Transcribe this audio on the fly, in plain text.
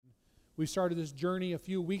We started this journey a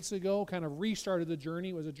few weeks ago, kind of restarted the journey.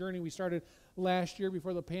 It was a journey we started last year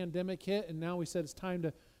before the pandemic hit, and now we said it's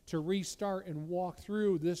time to restart and walk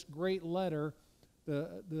through this great letter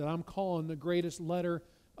that I'm calling the greatest letter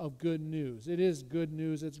of good news. It is good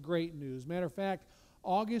news. It's great news. Matter of fact,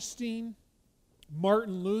 Augustine,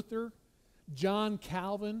 Martin Luther, John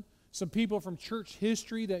Calvin, some people from church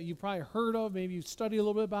history that you've probably heard of, maybe you've studied a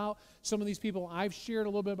little bit about. Some of these people I've shared a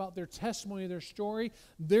little bit about their testimony, their story.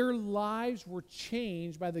 Their lives were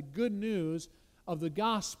changed by the good news of the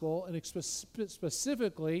gospel, and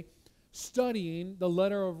specifically studying the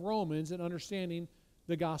letter of Romans and understanding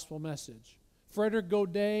the gospel message. Frederick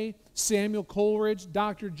Godet, Samuel Coleridge,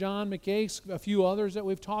 Dr. John Mackay, a few others that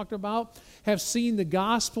we've talked about, have seen the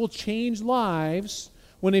gospel change lives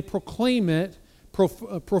when they proclaim it,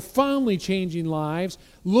 profoundly changing lives,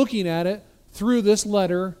 looking at it through this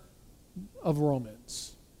letter of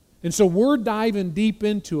Romans. And so we're diving deep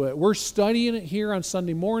into it. We're studying it here on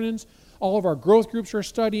Sunday mornings. All of our growth groups are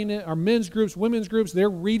studying it. Our men's groups, women's groups, they're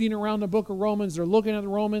reading around the book of Romans. They're looking at the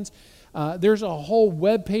Romans. There's a whole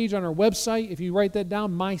web page on our website. If you write that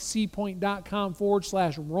down,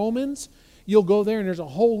 mycpoint.com/Romans, you'll go there and there's a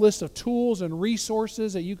whole list of tools and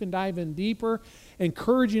resources that you can dive in deeper,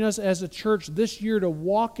 encouraging us as a church this year to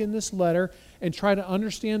walk in this letter and try to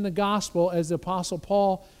understand the gospel as the Apostle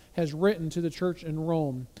Paul has written to the church in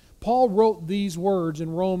Rome. Paul wrote these words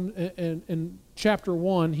in Rome in chapter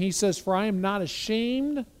 1. He says, "For I am not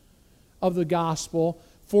ashamed of the gospel,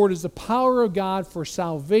 for it is the power of God for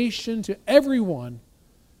salvation to everyone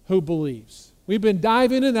who believes." We've been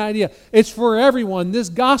diving into the idea. It's for everyone. This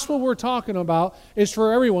gospel we're talking about is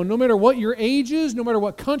for everyone. No matter what your age is, no matter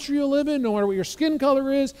what country you live in, no matter what your skin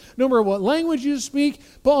color is, no matter what language you speak,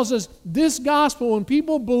 Paul says this gospel, when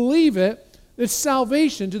people believe it, it's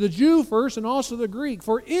salvation to the Jew first and also the Greek.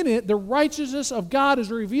 For in it, the righteousness of God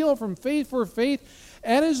is revealed from faith for faith.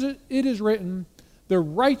 As it is written, the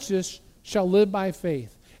righteous shall live by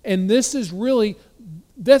faith. And this is really,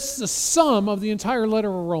 that's the sum of the entire letter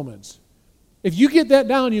of Romans. If you get that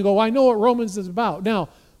down, you go, I know what Romans is about. Now,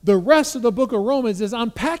 the rest of the book of Romans is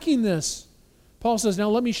unpacking this. Paul says, now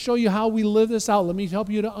let me show you how we live this out. Let me help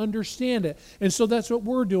you to understand it. And so that's what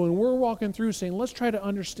we're doing. We're walking through saying, let's try to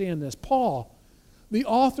understand this. Paul, the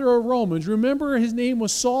author of Romans, remember his name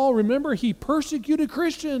was Saul. Remember he persecuted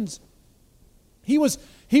Christians. He was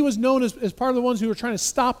known as part of the ones who were trying to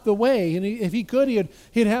stop the way. And if he could,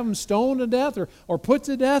 he'd have them stoned to death or put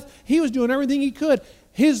to death. He was doing everything he could.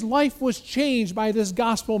 His life was changed by this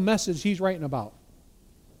gospel message he's writing about.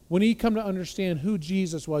 When he come to understand who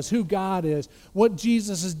Jesus was, who God is, what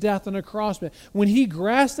Jesus' death on the cross meant. When he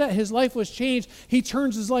grasped that, his life was changed. He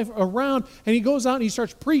turns his life around and he goes out and he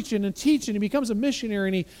starts preaching and teaching. He becomes a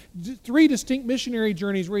missionary, and 3 distinct missionary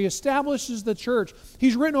journeys where he establishes the church.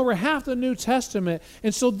 He's written over half the New Testament.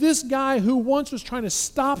 And so this guy who once was trying to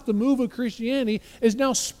stop the move of Christianity is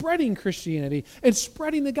now spreading Christianity and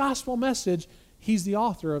spreading the gospel message. He's the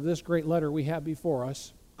author of this great letter we have before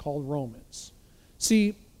us called Romans.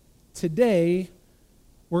 See, today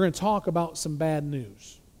we're going to talk about some bad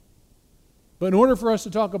news. But in order for us to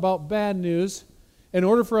talk about bad news, in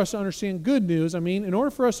order for us to understand good news, in order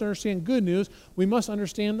for us to understand good news, we must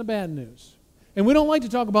understand the bad news. And we don't like to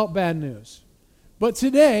talk about bad news. But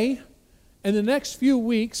today, in the next few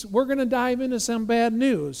weeks, we're going to dive into some bad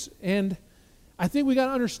news. And I think we got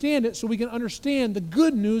to understand it so we can understand the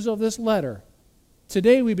good news of this letter.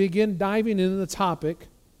 Today we begin diving into the topic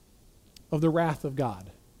of the wrath of God.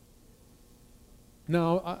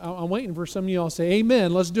 Now, I'm waiting for some of you all to say,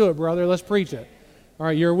 amen, let's do it, brother, let's preach it. All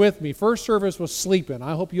right, you're with me. First service was sleeping.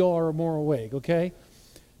 I hope you all are more awake, okay?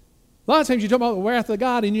 A lot of times you talk about the wrath of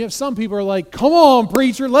God, and you have some people who are like, come on,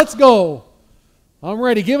 preacher, let's go. I'm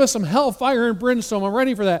ready. Give us some hellfire and brimstone. I'm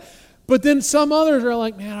ready for that. But then some others are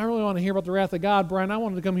like, man, I really want to hear about the wrath of God, Brian. I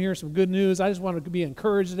wanted to come hear some good news. I just wanted to be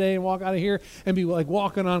encouraged today and walk out of here and be like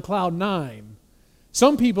walking on cloud 9.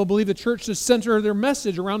 Some people believe the church should center their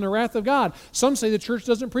message around the wrath of God. Some say the church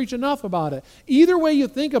doesn't preach enough about it. Either way you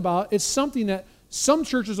think about it, it's something that some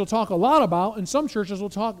churches will talk a lot about and some churches will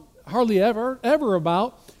talk hardly ever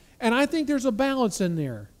about. And I think there's a balance in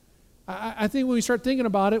there. I think when we start thinking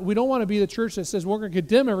about it, we don't want to be the church that says we're going to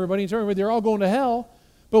condemn everybody and tell everybody they're all going to hell.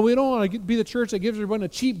 But we don't want to be the church that gives everyone a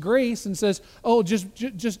cheap grace and says, oh, just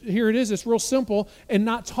here it is, it's real simple, and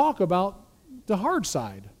not talk about the hard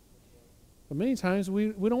side. But many times we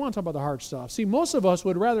don't want to talk about the hard stuff. See, most of us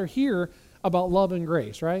would rather hear about love and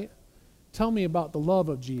grace, right? Tell me about the love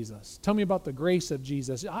of Jesus. Tell me about the grace of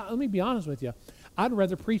Jesus. Let me be honest with you. I'd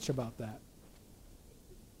rather preach about that.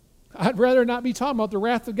 I'd rather not be talking about the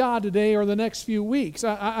wrath of God today or the next few weeks.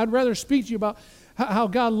 I'd rather speak to you about how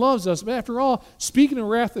God loves us. But after all, speaking of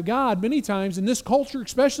wrath of God, many times in this culture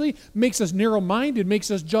especially, makes us narrow-minded,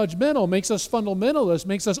 makes us judgmental, makes us fundamentalist,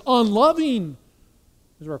 makes us unloving,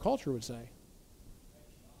 is what our culture would say.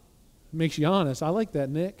 Makes you honest. I like that,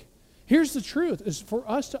 Nick. Here's the truth, is for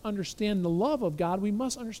us to understand the love of God, we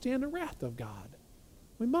must understand the wrath of God.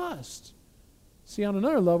 We must. See, on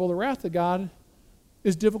another level, the wrath of God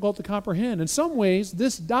is difficult to comprehend. In some ways,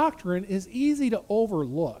 this doctrine is easy to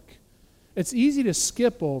overlook. It's easy to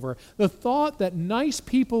skip over. The thought that nice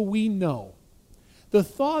people we know, the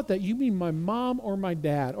thought that you mean my mom or my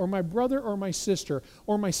dad or my brother or my sister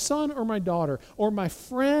or my son or my daughter or my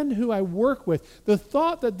friend who I work with, the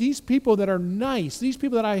thought that these people that are nice, these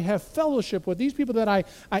people that I have fellowship with, these people that I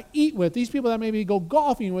eat with, these people that maybe go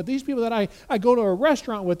golfing with, these people that I go to a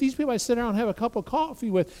restaurant with, these people I sit down and have a cup of coffee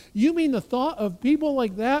with, you mean the thought of people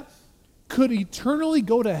like that could eternally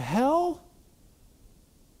go to hell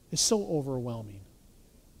is so overwhelming.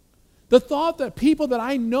 The thought that people that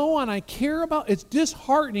I know and I care about, it's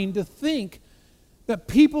disheartening to think that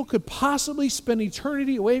people could possibly spend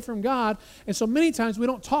eternity away from God. And so many times we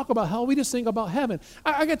don't talk about hell, we just think about heaven.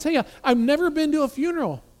 I got to tell you, I've never been to a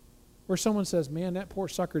funeral where someone says, man, that poor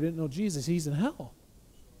sucker didn't know Jesus, he's in hell.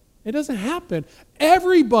 It doesn't happen.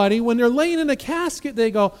 Everybody, when they're laying in a casket,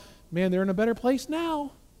 they go, man, they're in a better place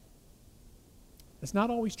now. It's not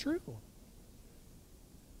always true.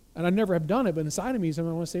 And I never have done it, but inside of me,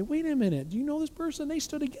 someone want to say, wait a minute, do you know this person? They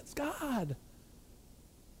stood against God.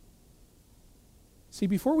 See,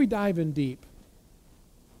 before we dive in deep,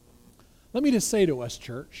 let me just say to us,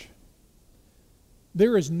 church,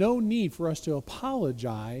 there is no need for us to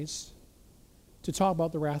apologize to talk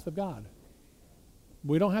about the wrath of God.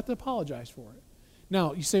 We don't have to apologize for it.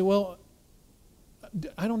 Now, you say, well,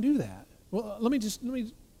 I don't do that. Well, let me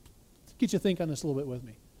get you to think on this a little bit with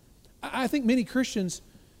me. I think many Christians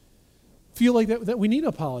feel like that we need to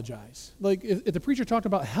apologize. Like if the preacher talked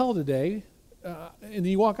about hell today, and then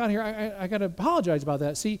you walk out here, I got to apologize about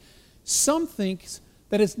that. See, some think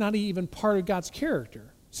that it's not even part of God's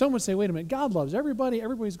character. Some would say, wait a minute, God loves everybody,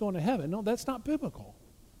 everybody's going to heaven. No, that's not biblical.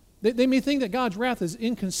 They may think that God's wrath is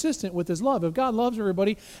inconsistent with his love. If God loves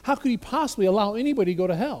everybody, how could he possibly allow anybody to go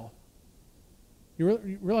to hell?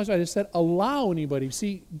 You realize what I just said? Allow anybody.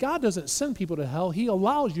 See, God doesn't send people to hell. He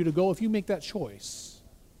allows you to go if you make that choice.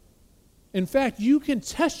 In fact, you can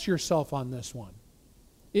test yourself on this one.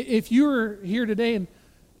 If you're here today and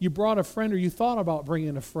you brought a friend or you thought about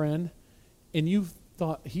bringing a friend and you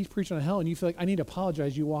thought he's preaching on hell and you feel like I need to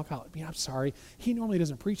apologize, you walk out. I mean, I'm sorry. He normally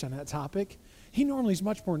doesn't preach on that topic. He normally is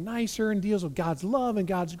much more nicer and deals with God's love and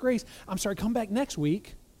God's grace. I'm sorry, come back next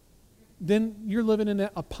week. Then you're living in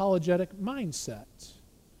that apologetic mindset.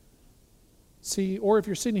 See, or if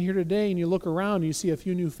you're sitting here today and you look around and you see a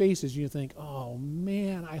few new faces, you think, oh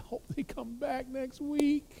man, I hope they come back next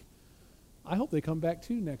week. I hope they come back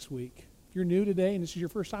too next week. If you're new today and this is your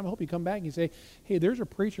first time, I hope you come back and you say, hey, there's a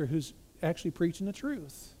preacher who's actually preaching the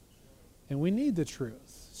truth. And we need the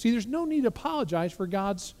truth. See, there's no need to apologize for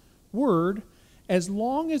God's word as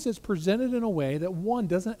long as it's presented in a way that, one,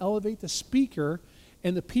 doesn't elevate the speaker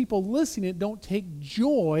and the people listening it don't take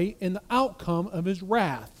joy in the outcome of his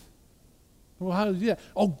wrath. Well, how do you do that?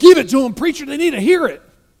 Oh, give it to them, preacher. They need to hear it.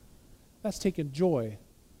 That's taking joy.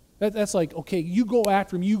 That's like, okay, you go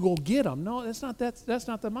after them, you go get them. No, that's not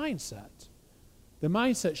the mindset. The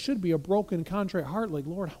mindset should be a broken, contrite heart like,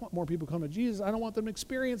 Lord, I want more people to come to Jesus. I don't want them to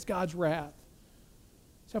experience God's wrath.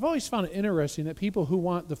 So I've always found it interesting that people who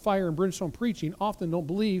want the fire and brimstone preaching often don't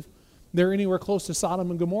believe they're anywhere close to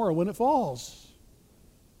Sodom and Gomorrah when it falls.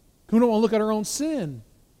 Who don't want to look at our own sin.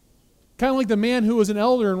 Kind of like the man who was an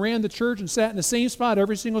elder and ran the church and sat in the same spot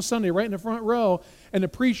every single Sunday, right in the front row, and the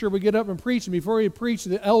preacher would get up and preach, and before he preached,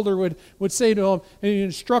 the elder would say to him, and he'd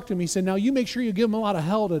instruct him, he said, now you make sure you give him a lot of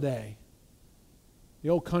hell today. The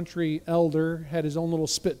old country elder had his own little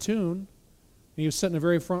spittoon, and he was sitting in the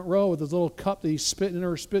very front row with his little cup that he spit in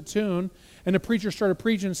her spittoon, and the preacher started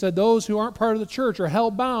preaching and said, those who aren't part of the church are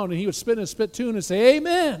hell-bound, and he would spit in his spittoon and say,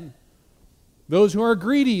 amen. Those who are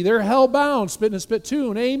greedy, they're hell-bound, spit in a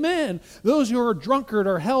spittoon, amen. Those who are drunkard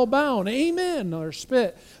are hell-bound, amen, another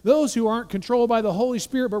spit. Those who aren't controlled by the Holy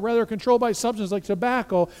Spirit, but rather controlled by substances like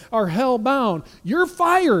tobacco, are hell-bound. You're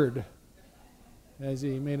fired, as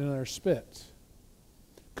he made another spit.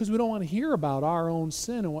 Because we don't want to hear about our own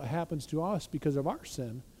sin and what happens to us because of our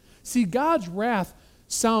sin. See, God's wrath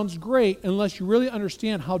sounds great unless you really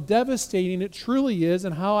understand how devastating it truly is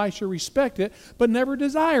and how I should respect it, but never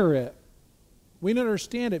desire it. We don't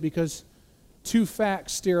understand it because two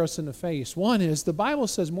facts stare us in the face. One is the Bible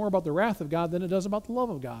says more about the wrath of God than it does about the love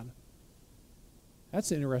of God. That's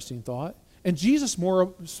an interesting thought. And Jesus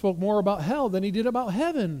spoke more about hell than he did about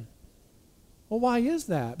heaven. Well, why is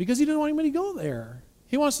that? Because he didn't want anybody to go there.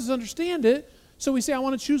 He wants us to understand it. So we say, I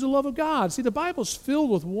want to choose the love of God. See, the Bible's filled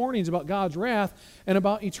with warnings about God's wrath and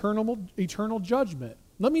about eternal judgment.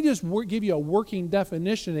 Let me just give you a working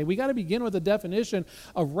definition. We got to begin with a definition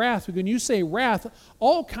of wrath. When you say wrath,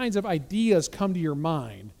 all kinds of ideas come to your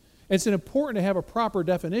mind. It's important to have a proper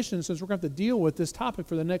definition since we're going to have to deal with this topic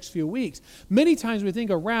for the next few weeks. Many times we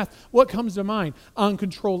think of wrath, what comes to mind?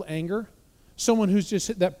 Uncontrolled anger. Someone who's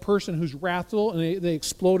just that person who's wrathful and they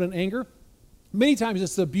explode in anger. Many times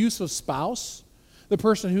it's the abusive spouse, the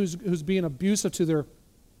person who's being abusive to their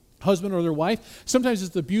husband or their wife. Sometimes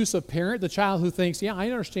it's the abusive parent, the child who thinks, yeah,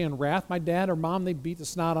 I understand wrath. My dad or mom, they beat the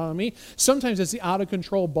snot out of me. Sometimes it's the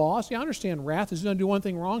out-of-control boss. Yeah, I understand wrath. Is going to do one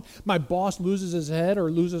thing wrong. My boss loses his head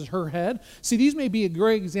or loses her head. See, these may be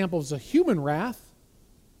great examples of human wrath,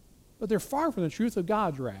 but they're far from the truth of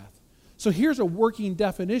God's wrath. So here's a working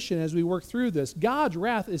definition as we work through this. God's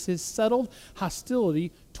wrath is his settled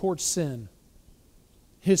hostility towards sin.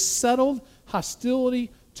 His settled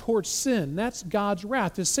hostility towards sin. That's God's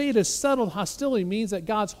wrath. To say it is settled hostility means that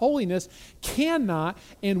God's holiness cannot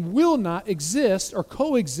and will not exist or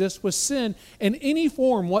coexist with sin in any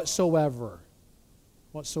form whatsoever.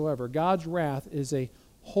 God's wrath is a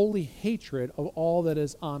holy hatred of all that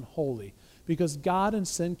is unholy, because God and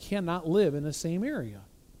sin cannot live in the same area.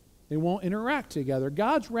 They won't interact together.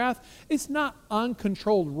 God's wrath is not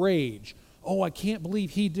uncontrolled rage. Oh, I can't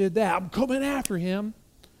believe he did that. I'm coming after him.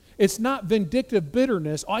 It's not vindictive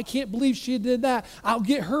bitterness. Oh, I can't believe she did that. I'll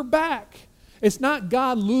get her back. It's not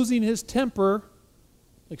God losing his temper,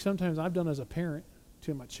 like sometimes I've done as a parent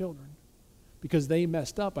to my children, because they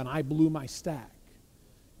messed up and I blew my stack.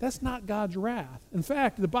 That's not God's wrath. In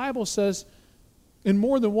fact, the Bible says in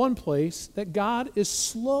more than one place that God is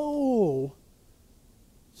slow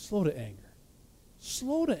to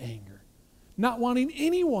anger, not wanting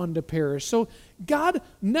anyone to perish. So God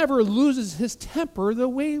never loses his temper the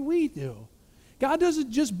way we do. God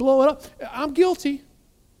doesn't just blow it up. I'm guilty.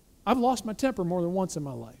 I've lost my temper more than once in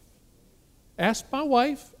my life. Ask my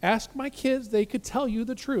wife, ask my kids, they could tell you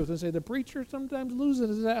the truth and say the preacher sometimes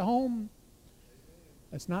loses it at home.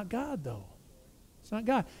 That's not God, though. It's not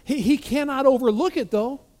God. He cannot overlook it,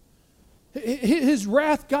 though. His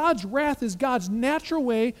wrath, God's wrath, is God's natural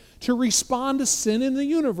way to respond to sin in the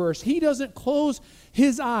universe. He doesn't close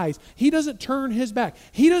his eyes. He doesn't turn his back.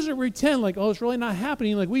 He doesn't pretend like, oh, it's really not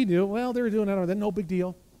happening like we do. Well, they're doing that. No big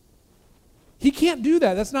deal. He can't do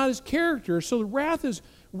that. That's not his character. So the wrath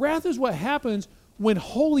is what happens when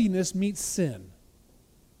holiness meets sin.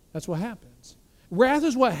 That's what happens. Wrath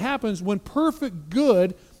is what happens when perfect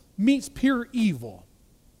good meets pure evil.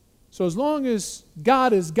 So as long as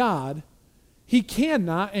God is God, he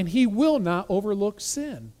cannot and he will not overlook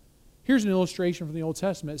sin. Here's an illustration from the Old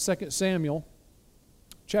Testament, 2 Samuel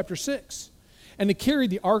chapter 6. And they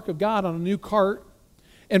carried the ark of God on a new cart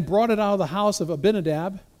and brought it out of the house of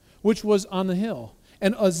Abinadab, which was on the hill.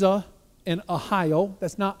 And Uzzah and Ahio,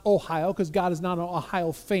 that's not Ohio, because God is not an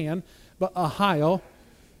Ohio fan, but Ahio,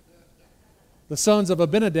 the sons of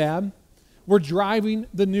Abinadab, were driving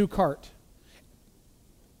the new cart.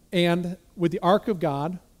 And with the ark of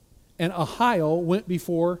God, and Ahio went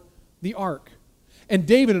before the ark. And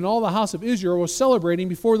David and all the house of Israel was celebrating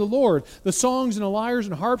before the Lord, the songs and the lyres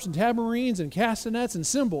and harps and tamarines and castanets and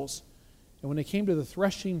cymbals. And when they came to the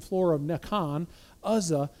threshing floor of Nacon,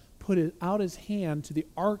 Uzzah put out his hand to the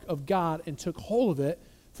ark of God and took hold of it,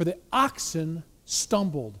 for the oxen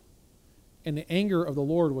stumbled. And the anger of the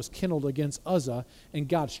Lord was kindled against Uzzah, and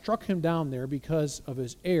God struck him down there because of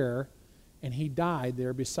his error, and he died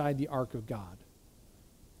there beside the ark of God.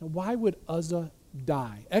 Now, why would Uzzah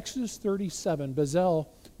die? Exodus 37, Bezalel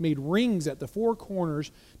made rings at the four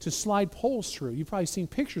corners to slide poles through. You've probably seen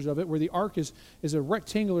pictures of it where the ark is a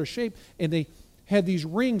rectangular shape, and they had these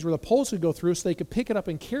rings where the poles could go through so they could pick it up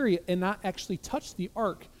and carry it and not actually touch the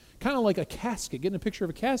ark. Kind of like a casket, getting a picture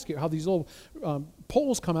of a casket, how these little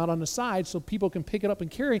poles come out on the side so people can pick it up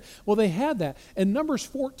and carry. Well, they had that. In Numbers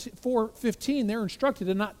 4:15, they're instructed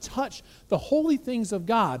to not touch the holy things of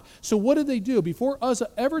God. So what did they do? Before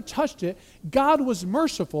Uzzah ever touched it, God was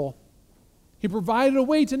merciful. He provided a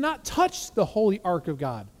way to not touch the holy ark of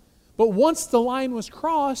God. But once the line was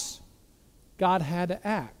crossed, God had to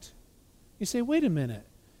act. You say, wait a minute.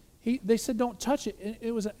 They said, don't touch it.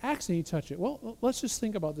 It was an accident he touched it. Well, let's just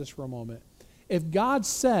think about this for a moment. If God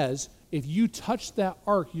says, if you touch that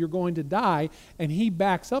ark, you're going to die, and he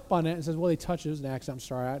backs up on that and says, well, they touched it. It was an accident. I'm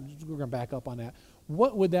sorry. We're going to back up on that.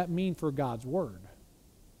 What would that mean for God's word?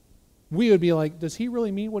 We would be like, does he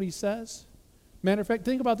really mean what he says? Matter of fact,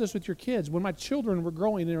 think about this with your kids. When my children were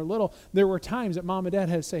growing and they were little, there were times that mom and dad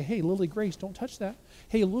had to say, hey, Lily Grace, don't touch that.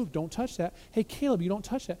 Hey, Luke, don't touch that. Hey, Caleb, you don't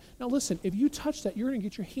touch that. Now listen, if you touch that, you're going to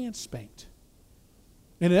get your hand spanked.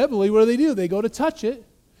 And inevitably, what do? They go to touch it,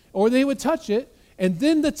 or they would touch it, and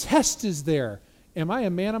then the test is there. Am I a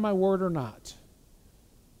man of my word or not?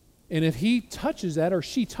 And if he touches that or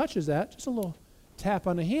she touches that, just a little tap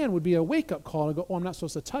on the hand would be a wake-up call and go, oh, I'm not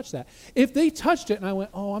supposed to touch that. If they touched it and I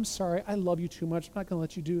went, oh, I'm sorry, I love you too much, I'm not going to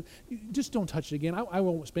let you do it. Just don't touch it again. I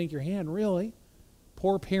won't spank your hand, really.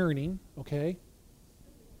 Poor parenting, okay?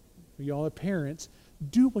 Y'all are parents.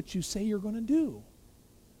 Do what you say you're going to do.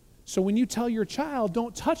 So when you tell your child,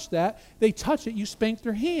 don't touch that, they touch it, you spank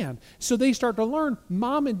their hand. So they start to learn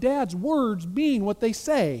mom and dad's words mean what they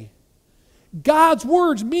say. God's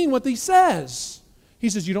words mean what he says. He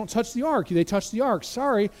says, you don't touch the ark. They touch the ark.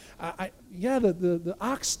 Sorry. The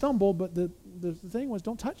ox stumbled, but the thing was,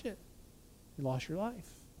 don't touch it. You lost your life.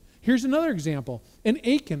 Here's another example. In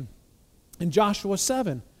Achan, in Joshua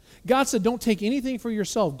 7, God said, don't take anything for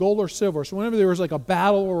yourself, gold or silver. So whenever there was like a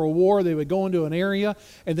battle or a war, they would go into an area,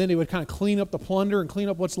 and then they would kind of clean up the plunder and clean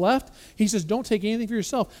up what's left. He says, don't take anything for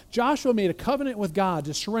yourself. Joshua made a covenant with God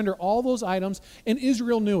to surrender all those items, and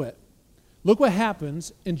Israel knew it. Look what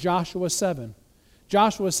happens in Joshua 7.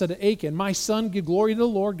 Joshua said to Achan, my son, give glory to the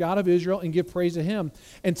Lord, God of Israel, and give praise to him.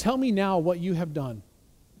 And tell me now what you have done.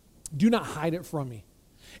 Do not hide it from me.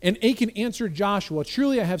 And Achan answered Joshua,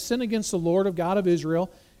 truly I have sinned against the Lord of God of Israel,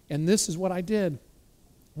 and this is what I did.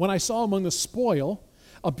 When I saw among the spoil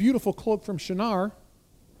a beautiful cloak from Shinar,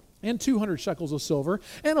 and 200 shekels of silver,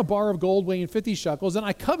 and a bar of gold weighing 50 shekels, and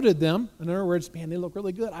I coveted them. In other words, man, they look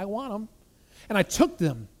really good. I want them. And I took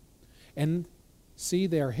them. And see,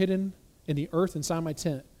 they are hidden in the earth inside my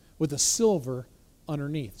tent with the silver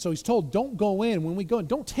underneath. So he's told, don't go in. When we go in,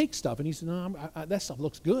 don't take stuff. And he said, no, that stuff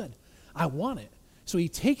looks good. I want it. So he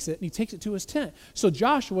takes it, and he takes it to his tent. So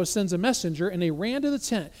Joshua sends a messenger, and they ran to the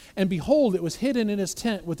tent. And behold, it was hidden in his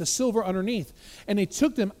tent with the silver underneath. And they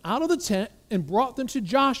took them out of the tent and brought them to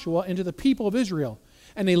Joshua and to the people of Israel.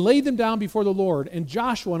 And they laid them down before the Lord. And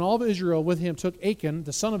Joshua and all of Israel with him took Achan,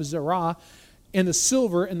 the son of Zerah, and the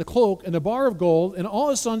silver and the cloak and the bar of gold and all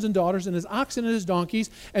his sons and daughters and his oxen and his donkeys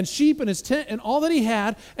and sheep and his tent and all that he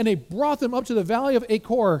had, and they brought them up to the valley of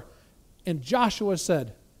Achor. And Joshua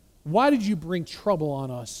said, why did you bring trouble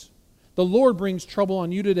on us? The Lord brings trouble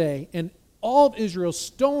on you today. And all of Israel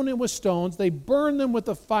stoned them with stones. They burned them with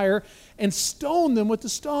the fire and stoned them with the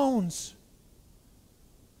stones.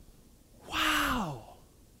 Wow.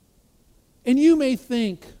 And you may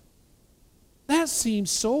think, that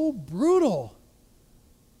seems so brutal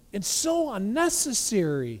and so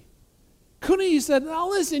unnecessary. Couldn't he have said, now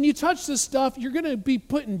listen, you touch this stuff, you're going to be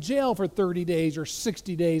put in jail for 30 days or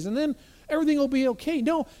 60 days, and then everything will be okay.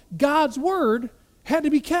 No, God's word had to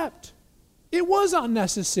be kept. It was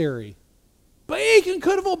unnecessary. But Achan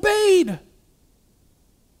could have obeyed.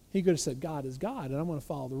 He could have said, God is God, and I'm going to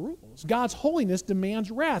follow the rules. God's holiness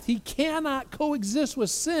demands wrath. He cannot coexist with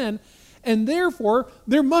sin, and therefore,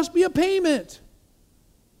 there must be a payment.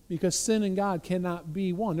 Because sin and God cannot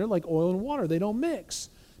be one. They're like oil and water. They don't mix.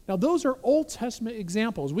 Now, those are Old Testament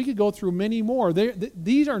examples. We could go through many more.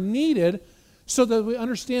 These are needed so that we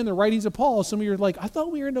understand the writings of Paul. Some of you are like, I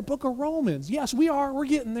thought we were in the book of Romans. Yes, we are. We're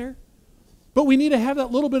getting there. But we need to have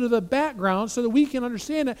that little bit of the background so that we can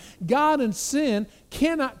understand that God and sin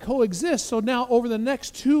cannot coexist. So now over the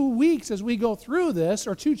next 2 weeks as we go through this,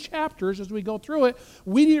 or 2 chapters as we go through it,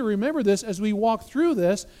 we need to remember this as we walk through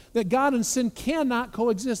this, that God and sin cannot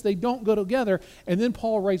coexist. They don't go together. And then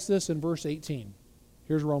Paul writes this in verse 18.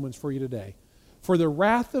 Here's Romans for you today. For the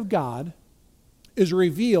wrath of God is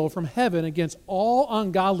revealed from heaven against all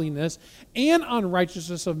ungodliness and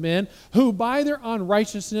unrighteousness of men who by their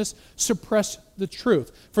unrighteousness suppress the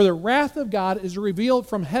truth. For the wrath of God is revealed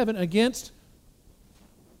from heaven against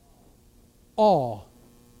all.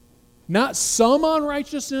 Not some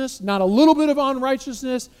unrighteousness, not a little bit of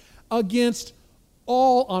unrighteousness, against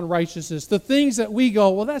all unrighteousness. The things that we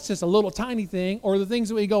go, well, that's just a little tiny thing, or the things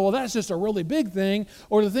that we go, well, that's just a really big thing,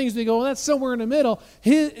 or the things we go, well, that's somewhere in the middle.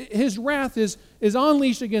 His wrath is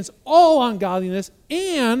unleashed against all ungodliness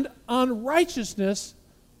and unrighteousness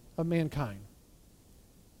of mankind.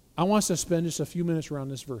 I want us to spend just a few minutes around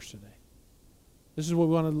this verse today. This is what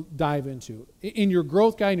we want to dive into. In your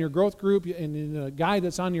growth guide, in your growth group, and in the guide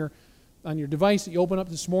that's on your device that you open up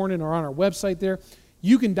this morning or on our website there,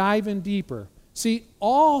 you can dive in deeper. See,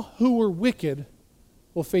 all who were wicked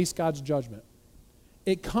will face God's judgment.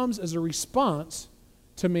 It comes as a response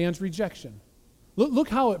to man's rejection. Look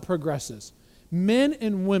how it progresses. Men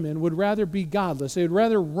and women would rather be godless. They would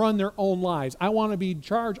rather run their own lives. I want to be in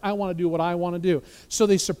charge. I want to do what I want to do. So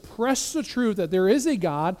they suppress the truth that there is a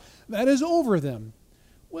God that is over them.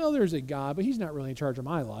 Well, there's a God, but he's not really in charge of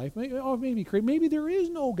my life. Maybe there is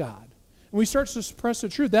no God. And we start to suppress the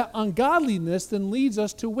truth. That ungodliness then leads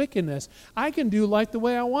us to wickedness. I can do life the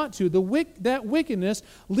way I want to. That wickedness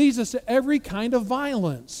leads us to every kind of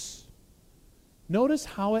violence. Notice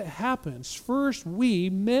how it happens. First, we,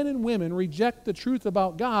 men and women, reject the truth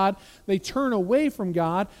about God. They turn away from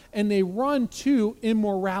God, and they run to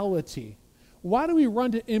immorality. Why do we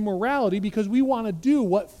run to immorality? Because we want to do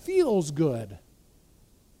what feels good.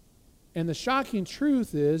 And the shocking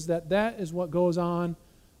truth is that that is what goes on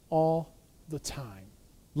all the time.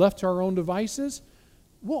 Left to our own devices,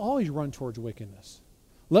 we'll always run towards wickedness.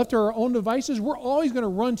 Left to our own devices, we're always going to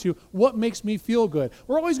run to what makes me feel good.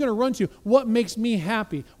 We're always going to run to what makes me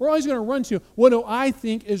happy. We're always going to run to what do I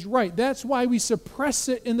think is right. That's why we suppress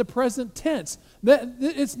it in the present tense.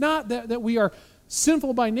 It's not that we are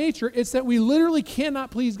sinful by nature. It's that we literally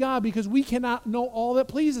cannot please God because we cannot know all that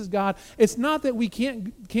pleases God. It's not that we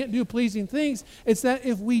can't do pleasing things. It's that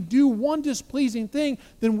if we do one displeasing thing,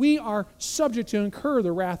 then we are subject to incur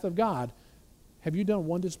the wrath of God. Have you done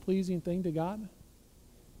one displeasing thing to God?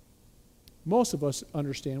 Most of us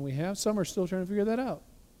understand we have. Some are still trying to figure that out.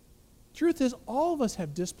 Truth is, all of us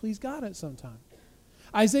have displeased God at some time.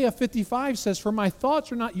 Isaiah 55 says, "For my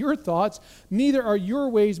thoughts are not your thoughts, neither are your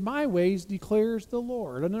ways my ways, declares the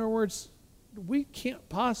Lord." In other words, we can't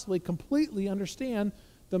possibly completely understand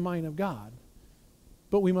the mind of God,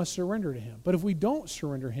 but we must surrender to Him. But if we don't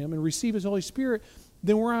surrender to Him and receive His Holy Spirit,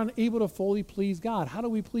 then we're unable to fully please God. How do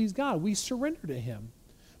we please God? We surrender to Him.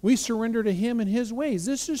 We surrender to Him and His ways.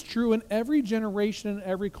 This is true in every generation and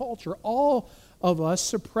every culture. All of us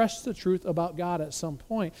suppress the truth about God at some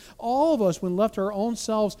point. All of us, when left to our own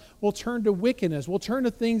selves, will turn to wickedness. We'll turn to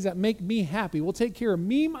things that make me happy. We'll take care of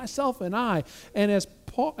me, myself, and I. And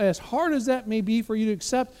as hard as that may be for you to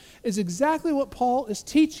accept, is exactly what Paul is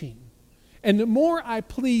teaching. And the more I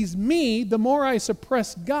please me, the more I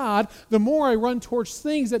suppress God, the more I run towards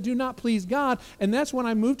things that do not please God, and that's when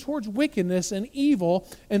I move towards wickedness and evil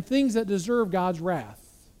and things that deserve God's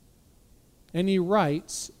wrath. And he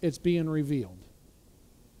writes, it's being revealed.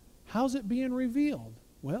 How's it being revealed?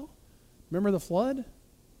 Well, remember the flood?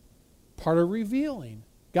 Part of revealing.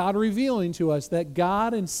 God revealing to us that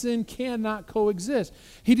God and sin cannot coexist.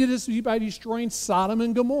 He did this by destroying Sodom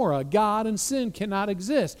and Gomorrah. God and sin cannot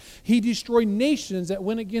exist. He destroyed nations that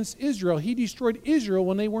went against Israel. He destroyed Israel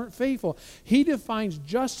when they weren't faithful. He defines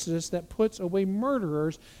justice that puts away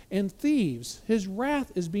murderers and thieves. His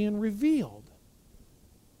wrath is being revealed.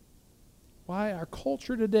 Why our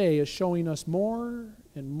culture today is showing us more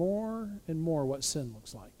and more and more what sin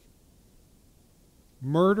looks like.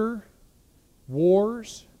 Murder,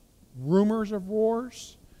 wars, rumors of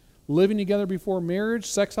wars, living together before marriage,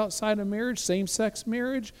 sex outside of marriage, same-sex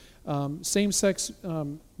marriage, same-sex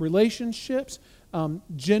relationships,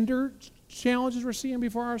 gender challenges we're seeing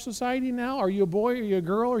before our society now. Are you a boy? Are you a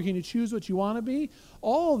girl? Or can you choose what you want to be?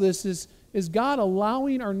 All of this is God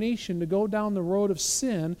allowing our nation to go down the road of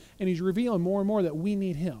sin, and He's revealing more and more that we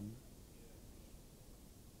need Him.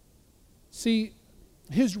 See,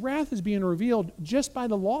 His wrath is being revealed just by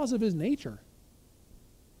the laws of His nature.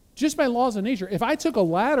 Just by laws of nature. If I took a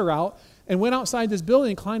ladder out and went outside this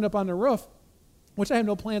building and climbed up on the roof, which I have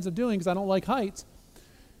no plans of doing because I don't like heights,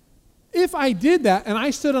 if I did that and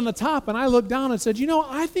I stood on the top and I looked down and said,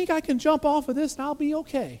 I think I can jump off of this and I'll be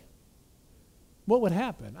okay, what would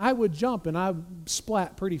happen? I would jump and I would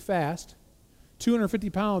splat pretty fast. 250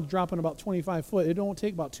 pounds dropping about 25 foot. It won't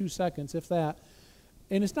take about 2 seconds, if that.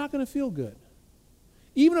 And it's not going to feel good.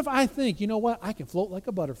 Even if I think, I can float like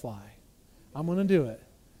a butterfly. I'm going to do it.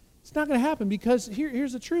 It's not going to happen because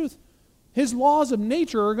here's the truth. His laws of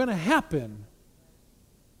nature are going to happen.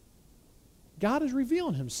 God is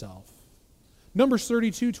revealing Himself. Numbers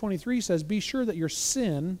 32:23 says, "Be sure that your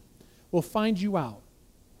sin will find you out."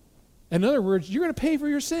 In other words, you're going to pay for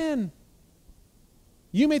your sin.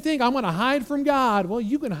 You may think, I'm going to hide from God. Well,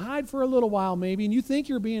 you can hide for a little while maybe, and you think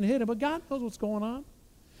you're being hidden, but God knows what's going on.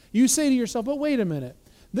 You say to yourself, but wait a minute.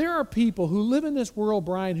 There are people who live in this world,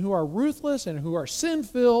 Brian, who are ruthless and who are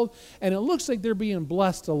sin-filled, and it looks like they're being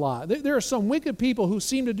blessed a lot. There are some wicked people who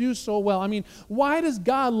seem to do so well. I mean, why does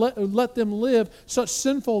God let them live such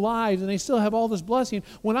sinful lives and they still have all this blessing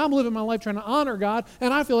when I'm living my life trying to honor God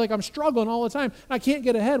and I feel like I'm struggling all the time and I can't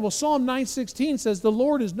get ahead? Well, Psalm 9:16 says, "The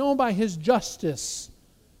Lord is known by His justice.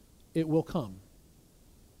 It will come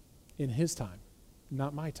in His time,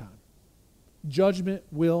 not my time. Judgment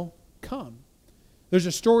will come." There's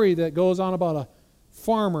a story that goes on about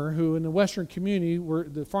farmer who in the Western community,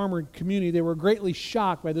 they were greatly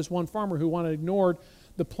shocked by this one farmer who wanted to ignore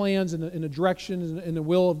the plans and the directions and the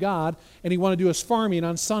will of God, and he wanted to do his farming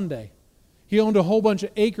on Sunday. He owned a whole bunch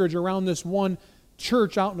of acreage around this one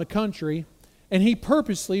church out in the country, and he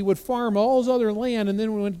purposely would farm all his other land, and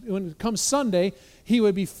then when it comes Sunday, he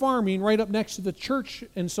would be farming right up next to the church,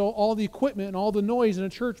 and so all the equipment and all the noise in the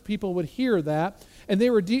church, people would hear that, and they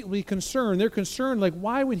were deeply concerned. They're concerned, like,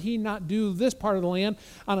 why would he not do this part of the land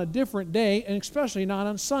on a different day, and especially not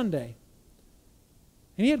on Sunday?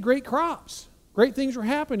 And he had great crops. Great things were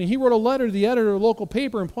happening. He wrote a letter to the editor of a local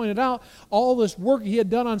paper and pointed out all this work he had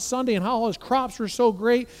done on Sunday and how all his crops were so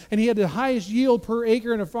great, and he had the highest yield per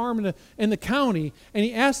acre in a farm in the county. And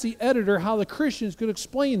he asked the editor how the Christians could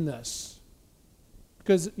explain this.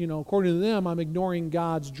 Because, according to them, I'm ignoring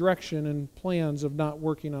God's direction and plans of not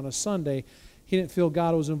working on a Sunday. He didn't feel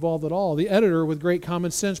God was involved at all. The editor, with great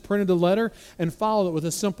common sense, printed the letter and followed it with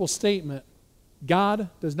a simple statement: God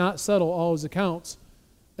does not settle all his accounts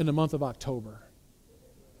in the month of October.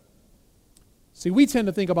 See, we tend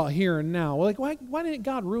to think about here and now. Like, why didn't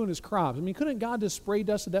God ruin his crops? I mean, couldn't God just spray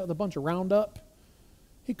dusted that with a bunch of Roundup?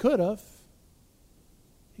 He could have.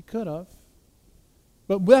 He could have.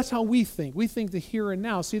 But that's how we think. We think the here and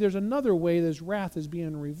now. See, there's another way this wrath is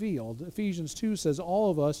being revealed. Ephesians 2 says, all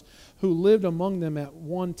of us who lived among them at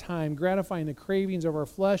one time, gratifying the cravings of our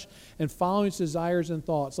flesh and following its desires and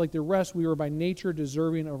thoughts. Like the rest, we were by nature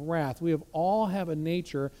deserving of wrath. We all have a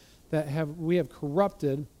nature that we have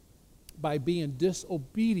corrupted by being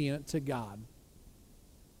disobedient to God.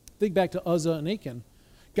 Think back to Uzzah and Achan.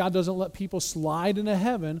 God doesn't let people slide into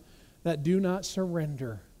heaven that do not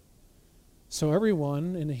surrender. So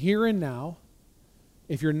everyone in the here and now,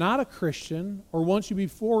 if you're not a Christian, or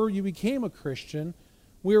before you became a Christian,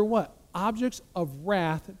 we are what? Objects of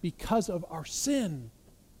wrath because of our sin.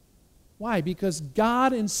 Why? Because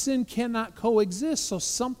God and sin cannot coexist, so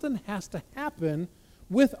something has to happen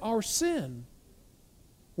with our sin.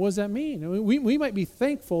 What does that mean? I mean, we might be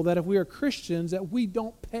thankful that if we are Christians that we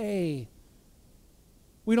don't pay.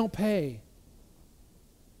 We don't pay.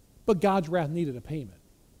 But God's wrath needed a payment.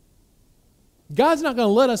 God's not going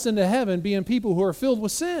to let us into heaven being people who are filled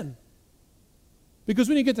with sin. Because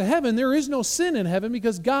when you get to heaven, there is no sin in heaven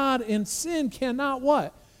because God and sin cannot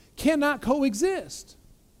what? Cannot coexist.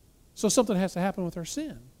 So something has to happen with our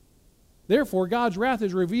sin. Therefore, God's wrath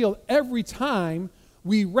is revealed every time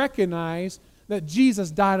we recognize that Jesus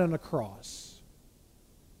died on the cross.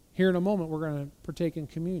 Here in a moment, we're going to partake in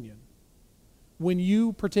communion. When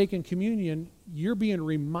you partake in communion, you're being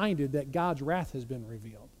reminded that God's wrath has been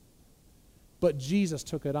revealed. But Jesus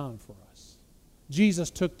took it on for us.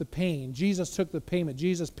 Jesus took the pain. Jesus took the payment.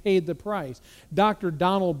 Jesus paid the price. Dr.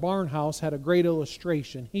 Donald Barnhouse had a great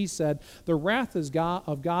illustration. He said, the wrath of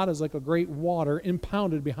God is like a great water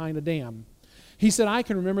impounded behind a dam. He said, I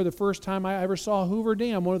can remember the first time I ever saw Hoover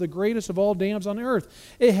Dam, one of the greatest of all dams on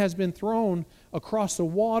earth. It has been thrown across the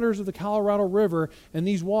waters of the Colorado River, and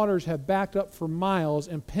these waters have backed up for miles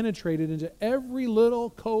and penetrated into every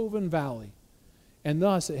little cove and valley. And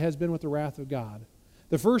thus it has been with the wrath of God.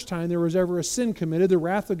 The first time there was ever a sin committed, the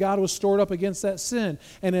wrath of God was stored up against that sin.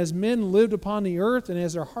 And as men lived upon the earth, and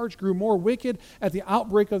as their hearts grew more wicked at the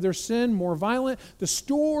outbreak of their sin, more violent, the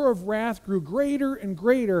store of wrath grew greater and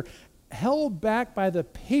greater, held back by the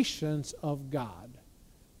patience of God,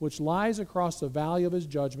 which lies across the valley of his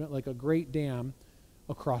judgment like a great dam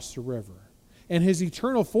across the river. And his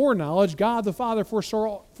eternal foreknowledge, God the Father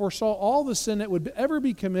foresaw all the sin that would ever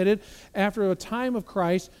be committed after a time of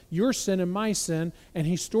Christ, your sin and my sin, and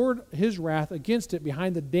he stored his wrath against it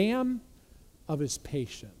behind the dam of his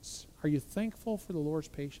patience. Are you thankful for the Lord's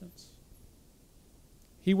patience?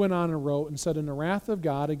 He went on and wrote and said, in the wrath of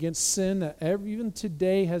God against sin that even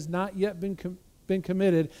today has not yet been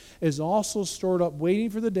committed is also stored up, waiting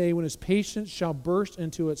for the day when his patience shall burst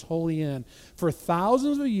into its holy end. For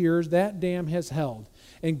thousands of years that dam has held,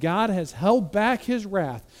 and God has held back his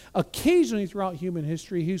wrath. Occasionally throughout human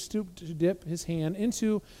history, he stooped to dip his hand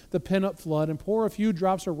into the pent-up flood and pour a few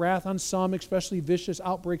drops of wrath on some, especially vicious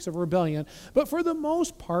outbreaks of rebellion. But for the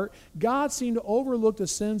most part, God seemed to overlook the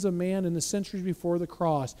sins of man in the centuries before the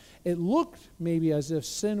cross. It looked maybe as if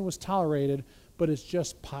sin was tolerated, but it's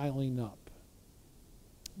just piling up.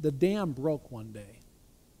 The dam broke one day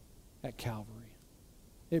at Calvary.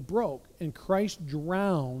 It broke, and Christ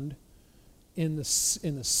drowned in the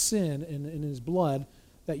sin and in his blood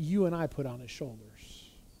that you and I put on his shoulders.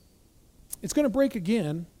 It's going to break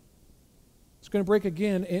again. It's going to break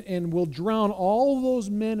again, and will drown all those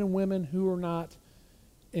men and women who are not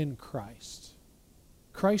in Christ.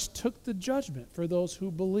 Christ took the judgment for those who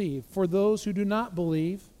believe. For those who do not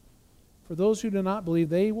believe, For those who do not believe,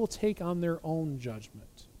 they will take on their own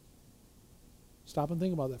judgment. Stop and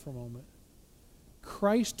think about that for a moment.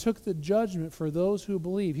 Christ took the judgment for those who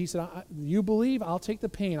believe. He said, you believe, I'll take the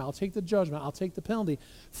pain, I'll take the judgment, I'll take the penalty.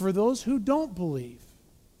 For those who don't believe,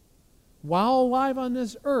 while alive on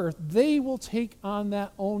this earth, they will take on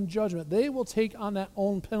that own judgment. They will take on that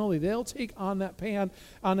own penalty. They'll take on that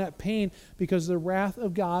pain because the wrath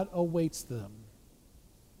of God awaits them.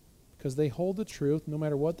 Because they hold the truth, no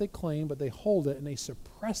matter what they claim, but they hold it and they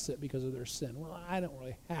suppress it because of their sin. Well, I don't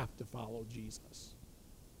really have to follow Jesus.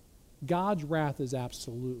 God's wrath is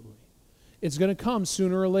absolutely. It's going to come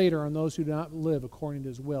sooner or later on those who do not live according to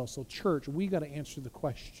his will. So church, we got to answer the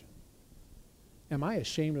question. Am I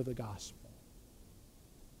ashamed of the gospel?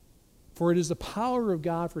 For it is the power of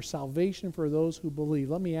God for salvation for those who believe.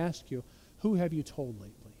 Let me ask you, who have you told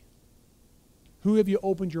lately? Who have you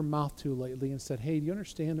opened your mouth to lately and said, hey, do you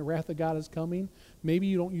understand the wrath of God is coming? Maybe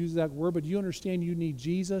you don't use that word, but do you understand you need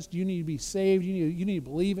Jesus? Do you need to be saved? You need to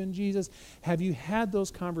believe in Jesus? Have you had those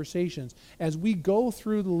conversations? As we go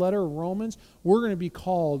through the letter of Romans, we're going to be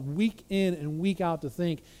called week in and week out to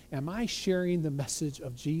think, am I sharing the message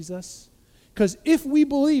of Jesus? Because if we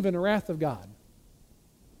believe in the wrath of God,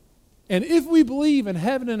 and if we believe in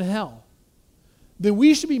heaven and hell, then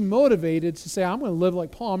we should be motivated to say, I'm going to live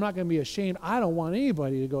like Paul. I'm not going to be ashamed. I don't want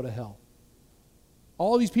anybody to go to hell.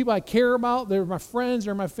 All these people I care about, they're my friends,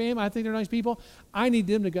 they're my family, I think they're nice people. I need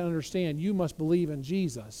them to understand you must believe in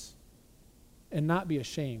Jesus and not be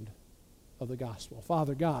ashamed of the gospel.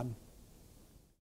 Father God,